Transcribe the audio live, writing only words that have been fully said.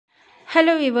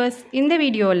Hello viewers, in the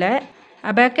video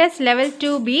abacus level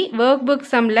 2B workbook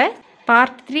sum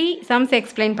part 3 sums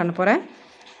explain பண்ண போறேன்.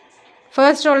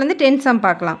 First row 10 sum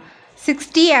பார்க்கலாம்.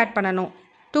 60 add பண்ணனும்.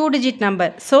 2 digit number.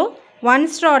 So 1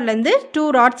 rod 2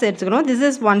 rods எடுத்துக்கணும். This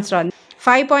is 1 rod.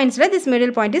 5 points this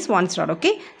middle point is 1 rod.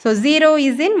 Okay. So 0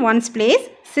 is in 1's place.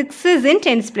 6 is in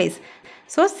 10's place.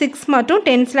 So 6 மட்டும்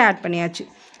 10's add பண்ணியாச்சு.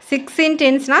 6 in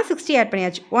 10's na 60 add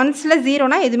பண்ணியாச்சு. 1's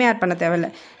 0 na எதுமே add பண்ண தேவையில்ல.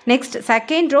 Next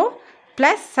second row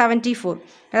plus 74.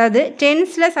 அதாவது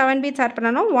 10's 7 beats add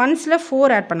பண்ணனும். 1's 4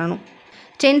 add பண்ணனும்.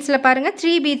 10's பாருங்க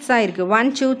 3 beats இருக்கு. 1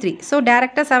 2 3. So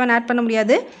டைரக்ட்டா 7 add பண்ண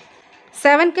முடியாது.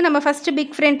 7க்கு நம்ம first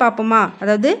big friend பாப்போமா?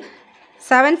 அதாவது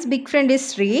 7's big friend is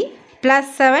 3 plus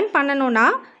 7 பண்ணனும்னா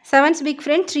 7's big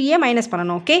friend 3 minus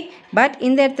பண்ணனும். ஓகே? பட்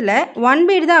இந்த இடத்துல 1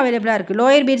 bead தான் அவேலபிளா இருக்கு.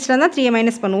 லோயர் beadsல தான் 3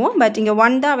 minus பண்ணுவோம். பட் இங்க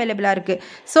 1 தான் அவேலபிளா இருக்கு.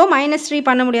 So -3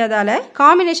 பண்ண முடியாதால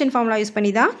காம்பினேஷன் ஃபார்முலா யூஸ்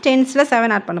பண்ணி தான் 10's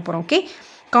 7 add பண்ண போறோம். Okay?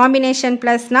 combination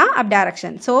plus na up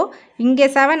direction. So இங்கே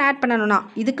 7 add பண்ணனும்னா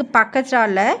இதுக்கு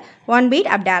பக்கத்துல 1 bead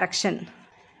up direction.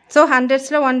 So 100's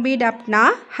 1 bead up na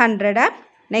 100 up.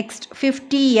 Next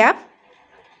 50 up.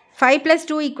 5 plus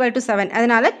 2 equal to 7.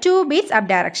 அதனால 2 beats up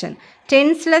direction.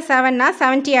 10's 7 na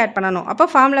 70 add பண்ணனும். அப்போ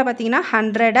ஃபார்முலா பாத்தீங்கன்னா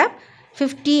 100 up,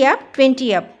 50 up, 20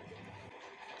 up.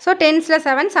 So 10's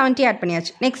 7 70 add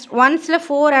பண்ணியாச்சு. Next 1's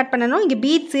 4 add பண்ணனும். இங்க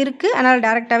beats இருக்கு. அதனால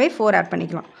டைரக்டாவே 4 add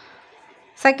பண்ணிக்கலாம்.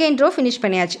 Second row finish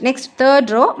பண்ணியாச்சு. Next third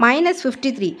row minus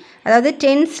 53. அதாவது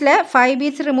 10's 5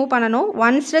 beats remove பண்ணனும்.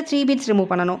 1's 3 beats remove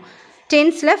பண்ணனும்.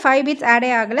 10's 5 beats add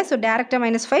ஆகல. So டைரக்ட்டா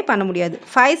 -5 பண்ண முடியாது.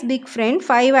 5's big friend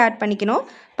 5 add பண்ணிக்கணும்.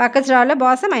 பக்கத்துல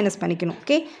boss minus பண்ணிக்கணும்.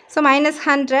 Okay? So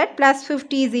 -100 plus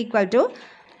 50 is equal to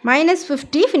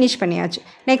 -50 finish பண்ணியாச்சு.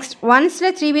 Next 1's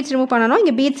 3 beats remove பண்ணனும்.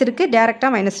 இங்க beats இருக்கு. டைரக்ட்டா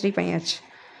 -3 பண்ணியாச்சு.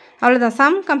 அவ்வளவுதான்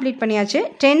sum complete பண்ணியாச்சு.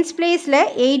 10's placeல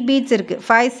 8 beats இருக்கு.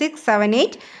 5 6 7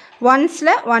 8 1's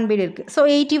 1 bead இருக்கு. So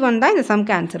 81 தான் இந்த sum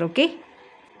answer. Okay.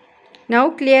 Now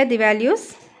clear the values.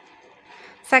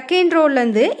 Second row ல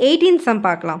இருந்து 18 sum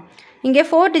பார்க்கலாம். இங்க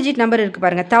 4 digit number இருக்கு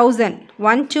பாருங்க. 1000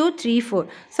 1 2 3 4.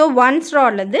 So 1's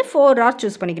rod ல இருந்து 4 rod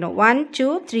choose பண்ணிக்கணும். 1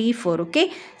 2 3 4. Okay.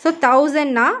 So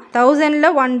 1000 னா 1000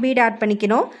 ல 1 bead add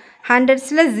பண்ணிக்கணும். 100's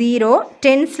 0,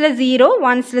 10's 0,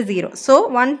 1's 0. So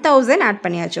 1000 add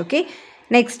பண்ணியாச்சு. Okay.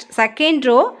 Next second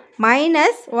row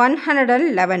minus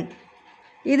 111.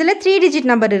 இதில் 3 digit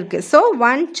number இருக்கு. So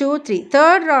 1 2 3.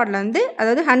 Third rodல இருந்து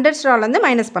அதாவது 100's rodல இருந்து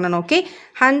மைனஸ் பண்ணணும். ஓகே?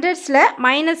 100's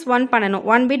 -1 பண்ணணும்.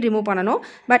 1 bead remove பண்ணணும்.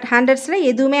 பட் 100's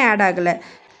எதுவுமே ஆட் ஆகல.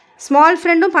 ஸ்மால்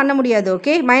ஃப்ரெண்டும் பண்ண முடியாது.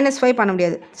 ஓகே? -5 பண்ண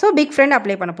முடியாது. So big friend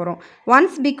அப்ளை பண்ண போறோம்.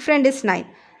 Once big friend is 9.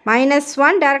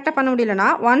 -1 டைரக்ட்டா பண்ண முடியலனா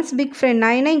once big friend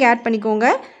 9 இங்க ஆட் பண்ணிக்கோங்க.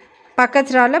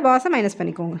 பக்கத்து rodல பாஸை மைனஸ்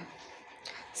பண்ணிக்கோங்க.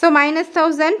 So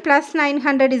 -1000 plus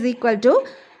 900 is equal to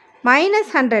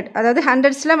 -100. அதாவது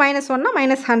 100's -1 னா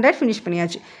 -100 finish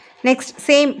பண்ணியாச்சு. நெக்ஸ்ட்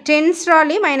சேம் 10's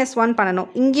 -1 பண்ணணும்.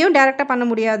 இங்கேயும் டைரக்ட்டா பண்ண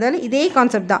முடியாதால இதே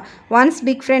கான்செப்ட் தான். once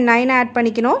big friend 9 ஆட்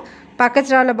பண்ணிக்கணும்.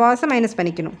 பக்கத்துல பாஸை மைனஸ்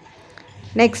பண்ணிக்கணும்.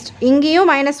 நெக்ஸ்ட் இங்கேயும்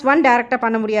 -1 டைரக்ட்டா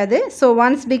பண்ண முடியாது. So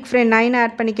once big friend 9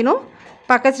 add பண்ணிக்கணும்.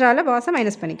 பக்கத்துல பாஸை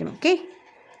மைனஸ் பண்ணிக்கணும். ஓகே?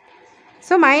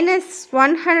 So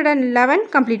 -111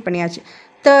 கம்ப்ளீட் பண்ணியாச்சு.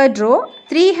 Third row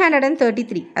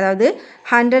 333. அதாவது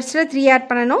 100's 3 ஆட்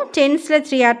பண்ணனும். 10's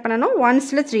 3 ஆட் பண்ணனும். 1's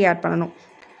 3 ஆட் பண்ணனும்.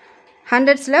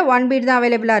 100's 1 bead தான்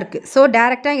அவேலபிளா இருக்கு. So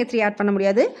டைரக்ட்டா இங்க 3 ஆட் பண்ண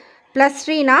முடியாது.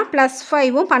 +3 னா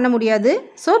 +5 பண்ண முடியாது.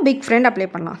 So big friend அப்ளை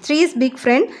பண்ணலாம். 3's big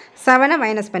friend 7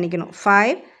 மைனஸ் பண்ணிக்கணும்.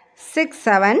 5 6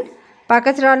 7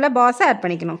 பக்கத்துல பாஸ் ஆட்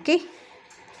பண்ணிக்கணும். ஓகே?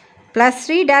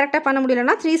 +3 டைரக்ட்டா பண்ண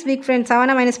முடியலனா 3's big friend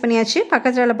 7 மைனஸ் பண்ணியாச்சு.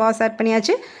 பக்கத்துல பாஸ் ஆட்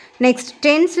பண்ணியாச்சு. நெக்ஸ்ட்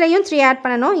 10's 3 ஆட்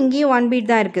பண்ணனும். இங்கேயும் 1 bead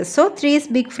தான் இருக்கு. So 3's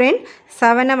big friend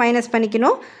 7 minus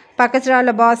பண்ணிக்கணும்.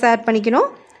 பக்கத்துல பாஸ் ஆட் பண்ணிக்கணும்.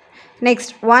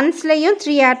 நெக்ஸ்ட் 1's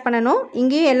 3 ஆட் பண்ணனும்.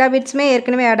 இங்கேயும் எல்லா beadsமே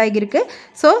ஏற்கனவே ஆட் ஆகி இருக்கு.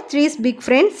 So 3's big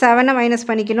friend 7 minus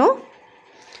பண்ணிக்கணும்.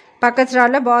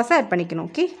 பக்கத்துல பாஸ் ஆட் பண்ணிக்கணும்.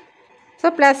 Okay? So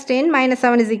 +10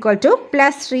 -7 is equal to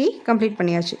 +3 complete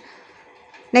பண்ணியாச்சு.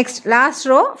 Next last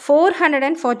row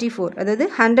 444. அதாவது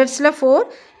 100's 4,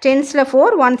 10's 4,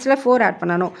 1's 4 ஆட்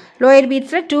பண்ணனும். லோயர்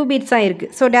beadsல 2 beads தான் இருக்கு.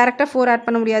 So டைரக்ட்டா 4 ஆட்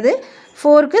பண்ண முடியாது.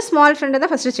 4க்கு ஸ்மால் ஃப்ரெண்டை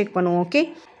தான் ஃபர்ஸ்ட் செக் பண்ணுவோம். ஓகே?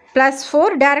 +4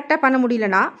 டைரக்ட்டா பண்ண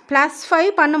முடியலனா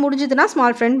 +5 பண்ண முடிஞ்சதுனா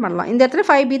ஸ்மால் ஃப்ரெண்ட் பண்ணலாம். இந்த இடத்துல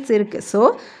 5 beads இருக்கு. So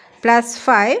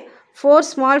 +5 4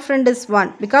 small friend is 1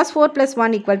 because 4 plus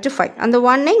 1 equal to 5. அந்த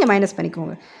 1 இங்க மைனஸ்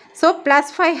பண்ணிக்கோங்க. So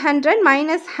 +500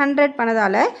 -100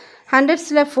 பண்ணதால 100's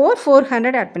 4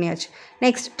 400 ஆட் பண்ணியாச்சு.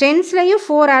 நெக்ஸ்ட் 10's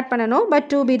 4 ஆட் பண்ணனும். பட்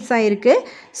 2 beads தான் இருக்கு.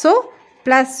 So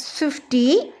 +50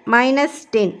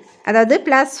 -10. அதாவது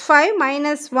 +5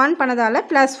 -1 பண்ணதால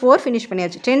 +4 finish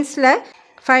பண்ணியாச்சு. 10's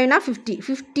 5 னா 50.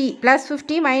 50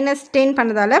 +50 -10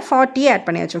 பண்ணதால 40 ஆட்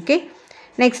பண்ணியாச்சு. ஓகே?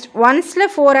 நெக்ஸ்ட் ஒன்ஸில்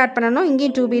 4 ஆட் பண்ணணும்.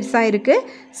 இங்கேயும் 2 பீட்ஸாக இருக்குது.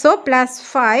 ஸோ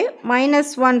 +5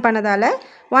 -1 பண்ணதால்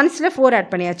ஒன்ஸில் 4 ஆட்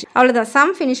பண்ணியாச்சு. அவ்வளோதான்,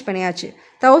 சம் ஃபினிஷ் பண்ணியாச்சு.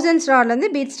 தௌசண்ட்ஸ் ராட்லேருந்து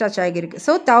பீட்ஸ் டச் ஆகியிருக்கு.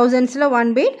 ஸோ தௌசண்ட்ஸில் 1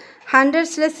 பீட்,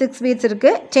 ஹண்ட்ரட்ஸில் 6 பீட்ஸ்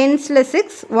இருக்குது, டென்ஸில்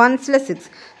 6, ஒன்ஸில் 6.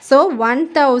 ஸோ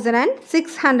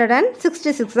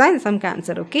 1666 தான் இந்த சம்க்கு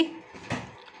answer. Okay,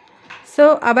 so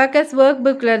abacus work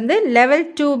புக்லேருந்து level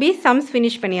 2B sums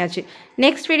finish பண்ணியாச்சு.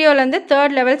 நெக்ஸ்ட் வீடியோவிலேருந்து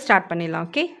 3rd லெவல் ஸ்டார்ட் பண்ணிடலாம்.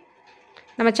 ஓகே,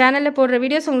 நம்ம சேனலில் போடுற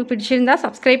வீடியோஸ் உங்களுக்கு பிடிச்சிருந்தா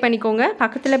சப்ஸ்கிரைப் பண்ணிக்கோங்க.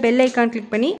 பக்கத்தில் பெல் ஐக்கான்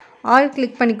கிளிக் பண்ணி ஆல்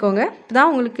கிளிக் பண்ணிக்கோங்க. தான்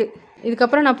உங்களுக்கு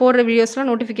இதுக்கப்புறம் நான் போடுற வீடியோஸ்லாம்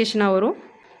நோட்டிஃபிகேஷனாக வரும்.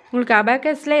 உங்களுக்கு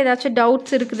அபாக்கஸில் ஏதாச்சும்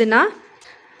டவுட்ஸ் இருக்குதுன்னா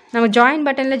நம்ம ஜாயின்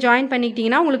பட்டனில் ஜாயின்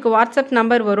பண்ணிக்கிட்டிங்கன்னா உங்களுக்கு வாட்ஸ்அப்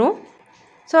நம்பர் வரும்.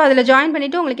 ஸோ அதில் ஜாயின்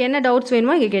பண்ணிவிட்டு உங்களுக்கு என்ன டவுட்ஸ்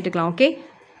வேணுமோ இங்கே கேட்டுக்கலாம். ஓகே,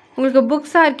 உங்களுக்கு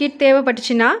புக்ஸ் ஆர் கிட்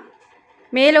தேவைப்பட்டுச்சுன்னா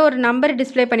மேலே ஒரு நம்பர்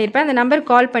டிஸ்ப்ளே பண்ணியிருப்பேன். அந்த நம்பர்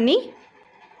கால் பண்ணி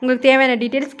உங்களுக்கு தேவையான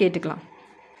டீட்டெயில்ஸ் கேட்டுக்கலாம்.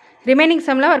 ரிமைனிங்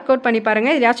சம்மில் ஒர்க் அவுட் பண்ணி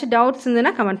பாருங்கள். எதாச்சும் டவுட்ஸ்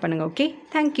இருந்ததுன்னா கமெண்ட் பண்ணுங்கள். Okay,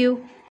 thank you.